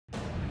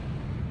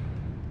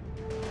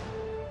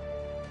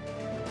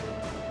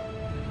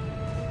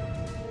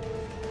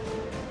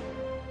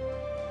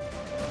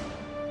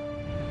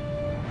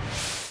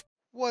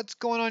What's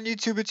going on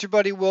YouTube? It's your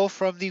buddy Will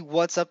from the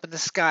What's Up in the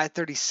Sky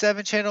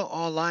 37 channel,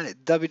 online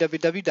at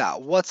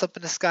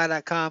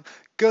www.whatsupinthesky.com.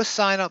 Go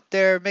sign up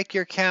there, make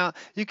your account.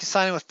 You can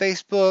sign in with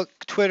Facebook,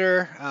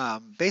 Twitter.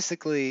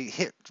 Basically,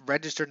 hit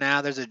register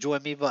now. There's a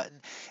join me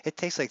button. It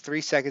takes like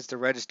 3 seconds to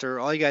register.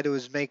 All you gotta do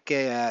is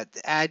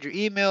add your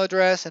email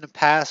address and a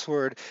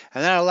password,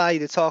 and that'll allow you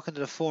to talk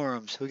into the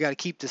forums. We gotta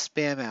keep the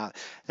spam out.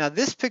 Now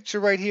this picture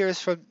right here is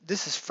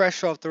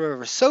fresh off the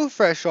Rover. So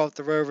fresh off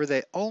the Rover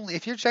that only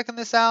if you're checking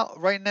this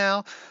out right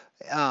now,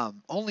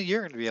 only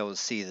you're going to be able to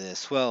see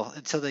this. Well,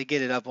 until they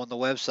get it up on the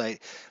website.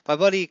 My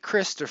buddy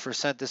Christopher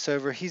sent this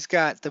over. He's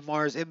got the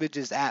Mars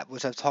Images app,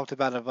 which I've talked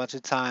about a bunch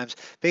of times.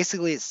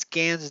 Basically, it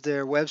scans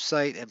their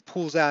website and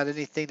pulls out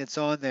anything that's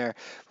on there.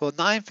 Well,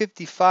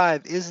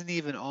 955 isn't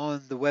even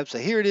on the website.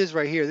 Here it is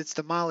right here. It's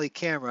the Molly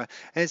camera,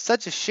 and it's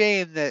such a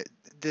shame that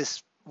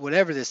this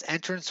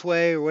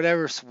entranceway or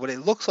whatever, what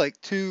it looks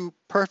like, two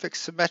perfect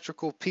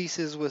symmetrical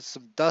pieces with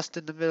some dust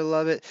in the middle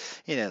of it.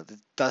 The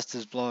dust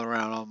is blowing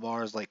around on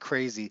Mars like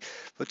crazy.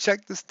 But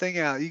check this thing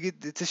out.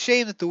 It's a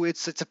shame that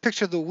it's a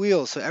picture of the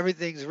wheel, so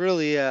everything's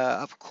really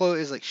up close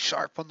is like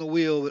sharp on the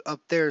wheel, but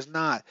up there is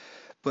not.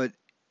 But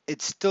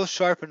it's still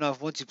sharp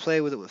enough once you play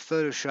with it with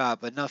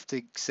Photoshop, enough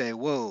to say,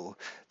 whoa,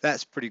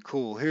 that's pretty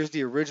cool. Here's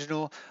the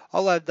original.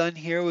 All I've done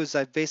here was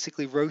I've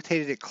basically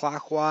rotated it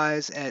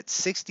clockwise at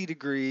 60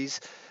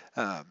 degrees.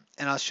 And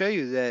I'll show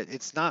you that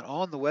it's not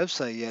on the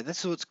website yet.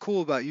 This is what's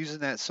cool about using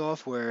that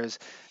software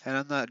and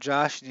I'm not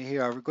joshing you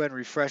here. I'll go ahead and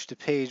refresh the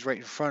page right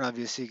in front of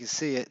you so you can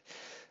see it.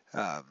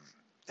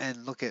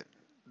 And look at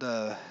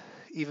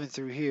even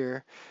through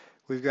here.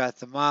 We've got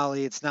the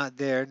Molly. It's not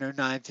there. No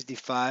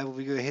 955.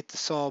 We go hit the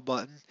saw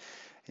button,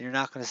 and you're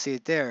not going to see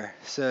it there.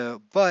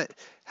 So, but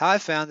how I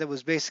found it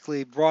was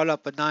basically brought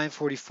up a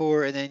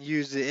 944 and then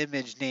used the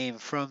image name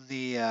from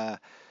the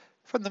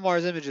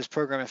Mars Images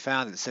program and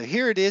found it. So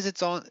here it is.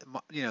 It's on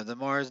the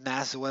Mars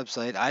NASA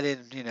website. I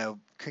didn't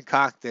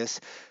concoct this.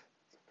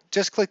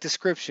 Just click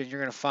description.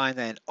 You're going to find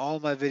that in all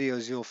my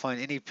videos you'll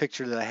find any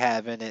picture that I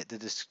have in it,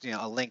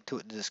 a link to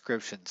it in the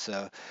description.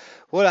 So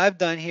what I've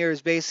done here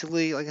is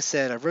basically, like I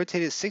said, I've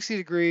rotated 60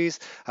 degrees.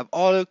 I've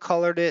auto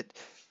colored it.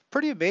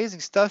 Pretty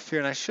amazing stuff here,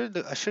 and I should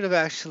have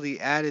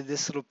actually added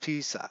this little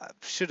piece. I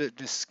should have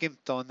just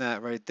skimped on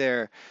that right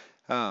there,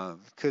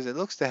 because it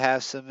looks to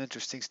have some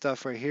interesting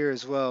stuff right here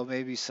as well.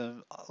 Maybe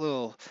some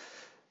little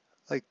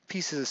like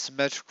pieces of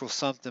symmetrical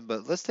something.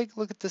 But let's take a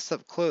look at this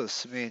up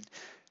close. I mean,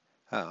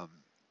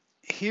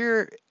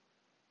 here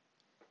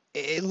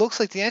it looks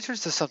like the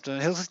entrance to something.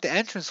 It looks like the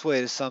entranceway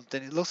to something.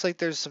 It looks like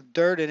there's some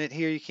dirt in it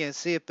here. You can't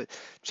see it, but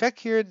check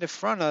here in the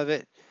front of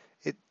it.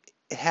 It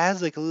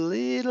has like a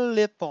little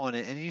lip on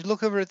it, and you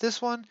look over at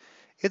this one,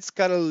 it's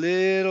got a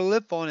little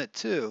lip on it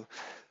too.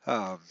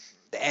 The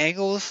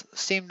angles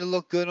seem to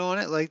look good on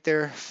it, like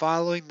they're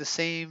following the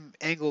same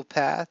angle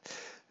path.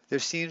 There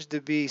seems to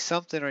be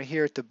something right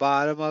here at the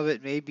bottom of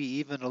it, maybe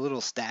even a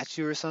little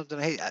statue or something.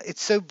 Hey,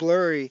 it's so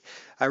blurry,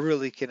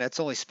 that's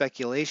only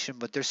speculation,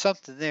 but there's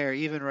something there,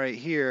 even right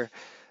here.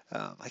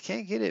 I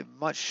can't get it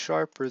much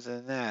sharper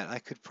than that. I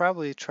could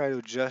probably try to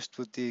adjust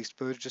with the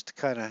exposure just to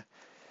kind of,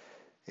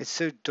 it's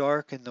so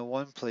dark in the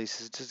one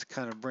place, just to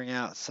kind of bring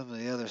out some of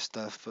the other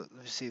stuff. But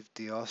let me see if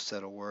the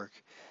offset will work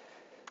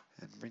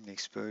and bring the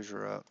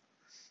exposure up.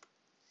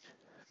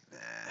 Nah,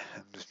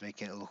 I'm just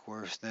making it look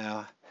worse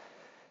now.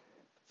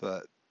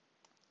 But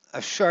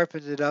I've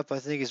sharpened it up, I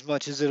think, as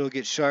much as it'll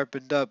get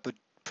sharpened up. But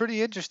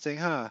pretty interesting,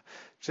 huh?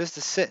 Just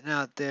sitting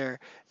out there.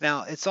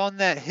 Now, it's on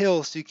that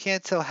hill, so you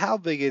can't tell how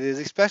big it is,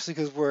 especially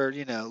because we're,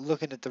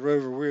 looking at the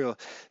Rover wheel.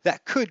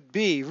 That could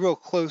be real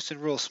close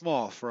and real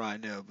small, for I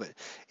know. But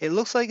it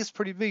looks like it's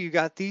pretty big. You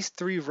got these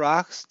three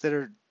rocks that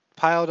are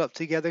piled up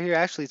together here.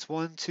 Actually, it's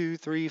 1, 2,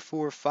 3,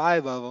 4,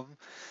 5 of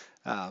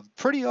them.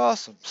 Pretty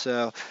awesome.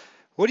 So,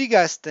 what do you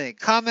guys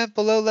think? Comment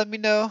below, let me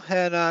know,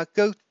 and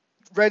go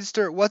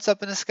register at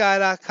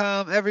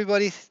whatsupinthesky.com.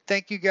 Everybody,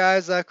 thank you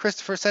guys.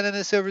 Christopher sending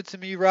this over to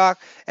me. Rock,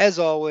 as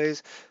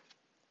always.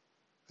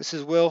 This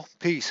is Will.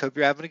 Peace. Hope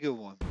you're having a good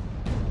one.